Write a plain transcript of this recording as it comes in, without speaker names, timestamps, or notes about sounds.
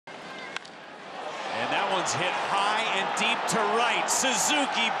Rounds hit high and deep to right.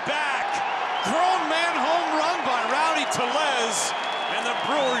 Suzuki back. Grown man home run by Rowdy Tellez. And the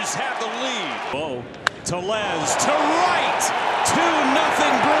Brewers have the lead. Whoa. Tellez to right. 2-0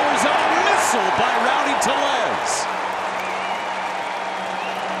 Brewers on a missile by Rowdy Tellez.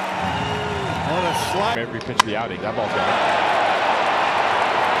 On a slide. Every pitch of the outing. That ball's gone.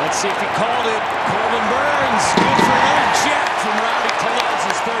 Let's see if he called it. Corbin Burns. Good for another jet from Rowdy Tellez,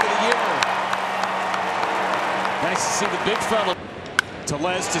 his third of the year. Nice to see the big fella.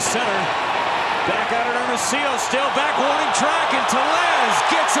 Tellez to center. Back out at Hermosillo. Still back, warning track, and Tellez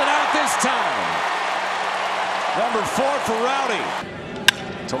gets it out this time. Number 4 for Rowdy.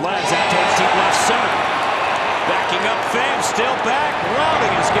 Tellez out towards deep left center. Backing up, Pham still back.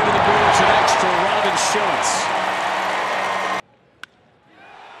 Rowdy has given the Brewers an extra run of insurance.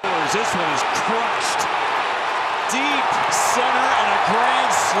 This one is crushed. Deep center and a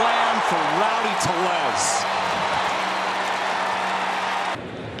grand slam for Rowdy Tellez.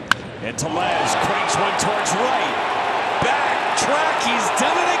 And Tellez cranks one towards right. Back track, he's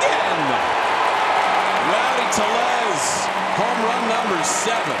done it again. Rowdy Tellez, home run number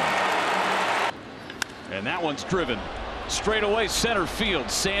 7. And that one's driven straight away center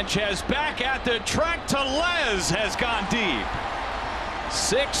field. Sanchez back at the track. Tellez has gone deep.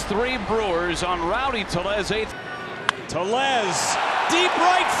 6-3 Brewers on Rowdy Tellez, 8th. Tellez, deep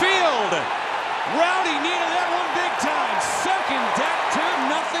right field. Rowdy needed that one big time. Second deck,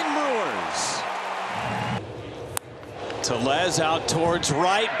 2-0 Brewers. Tellez out towards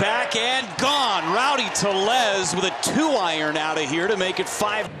right, back and gone. Rowdy Tellez with a 2-iron out of here to make it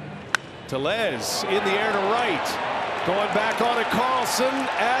 5. Tellez in the air to right. Going back on it, Carlson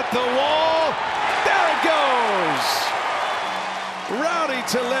at the wall. There it goes. Rowdy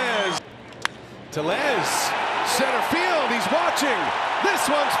Tellez. Tellez, center field, he's watching. This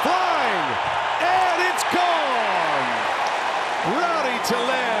one's flying, and it's gone. Rowdy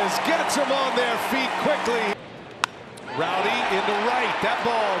Tellez gets them on their feet quickly. Rowdy into right, that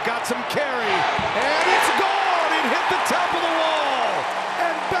ball got some carry, and it's gone. It hit the top of the wall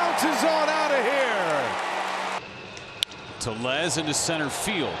and bounces on out of here. Tellez into center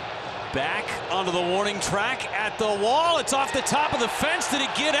field. Back onto the warning track at the wall. It's off the top of the fence. Did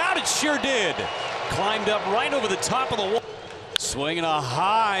it get out? It sure did. Climbed up right over the top of the wall. Swinging a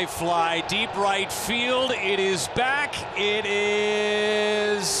high fly deep right field. It is back. It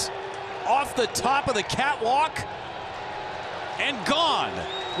is off the top of the catwalk and gone.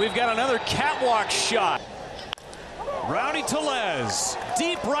 We've got another catwalk shot. Rowdy Tellez,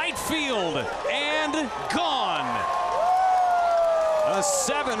 deep right field and gone. A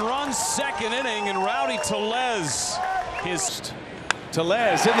 7-run second inning, and Rowdy Tellez,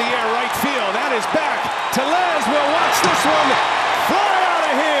 Tellez in the air, right field. That is back. Tellez will watch this one fly out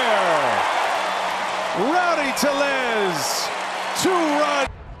of here. Rowdy Tellez, 2-run.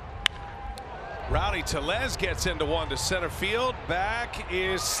 Rowdy Tellez gets into one to center field. Back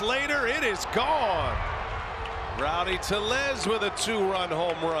is Slater. It is gone. Rowdy Tellez with a 2-run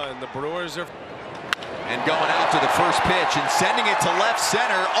home run. The Brewers are. And going out to the first pitch and sending it to left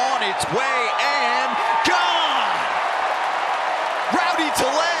center, on its way and gone! Rowdy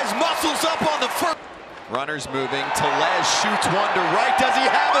Tellez muscles up on the first. Runners moving. Tellez shoots one to right. Does he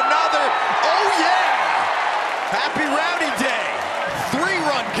have another? Oh yeah! Happy Rowdy Day.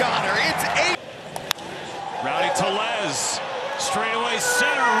 3-run goner. It's 8. Rowdy Tellez, straightaway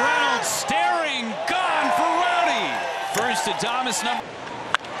center. Reynolds staring. Gone for Rowdy. First Adames number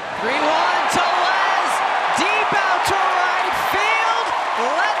 3-1 Tellez. Deep out to right field.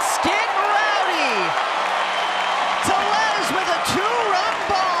 Let's get rowdy. Tellez with a 2-run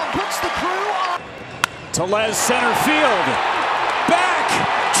ball puts the crew on. Tellez center field. Back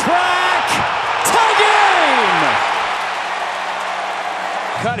track. Tie game.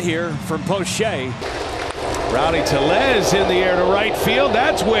 Cut here from Poche. Rowdy Tellez in the air to right field.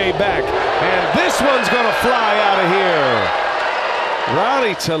 That's way back. And this one's going to fly out of here.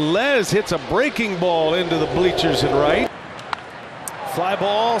 Rowdy Tellez hits a breaking ball into the bleachers and right. Fly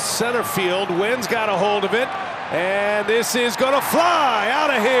ball, center field. Wynn's got a hold of it. And this is going to fly out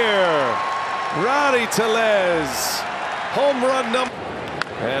of here. Rowdy Tellez, home run number.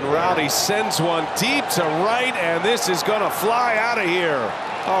 And Rowdy sends one deep to right, and this is going to fly out of here.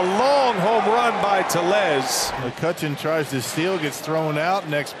 A long home run by Tellez. McCutchen tries to steal, gets thrown out.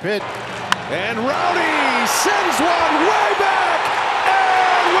 Next pitch. And Rowdy sends one way back.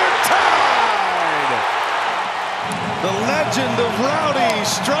 We're tied! The legend of Rowdy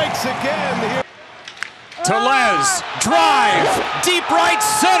strikes again here. Tellez, drive, deep right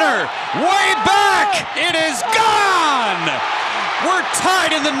center, way back, it is gone! We're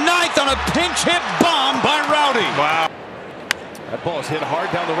tied in the ninth on a pinch hit bomb by Rowdy. Wow. That ball is hit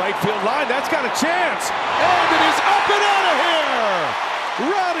hard down the right field line. That's got a chance. And it is up and out of here.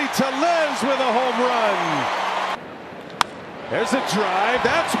 Rowdy Tellez with a home run. There's a drive.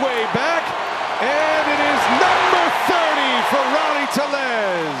 That's way back. And it is number 30 for Rowdy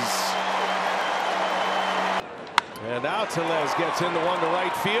Tellez. And now Tellez gets into one to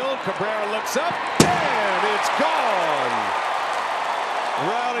right field. Cabrera looks up. And it's gone.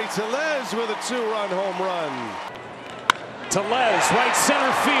 Rowdy Tellez with a 2-run home run. Tellez, right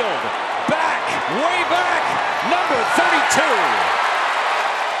center field. Back, way back, number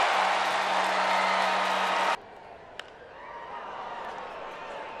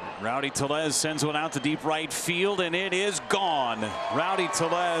 32. Rowdy Tellez sends one out to deep right field, and it is gone. Rowdy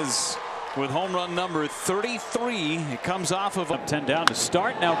Tellez with home run number 33. It comes off of up 10 down to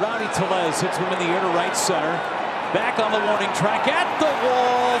start. Now Rowdy Tellez hits one in the air to right center. Back on the warning track at the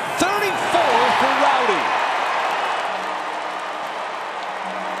wall. 34 for Rowdy.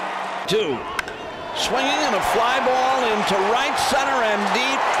 Swinging and a fly ball into right center and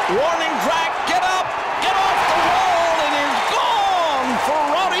deep. Warning track.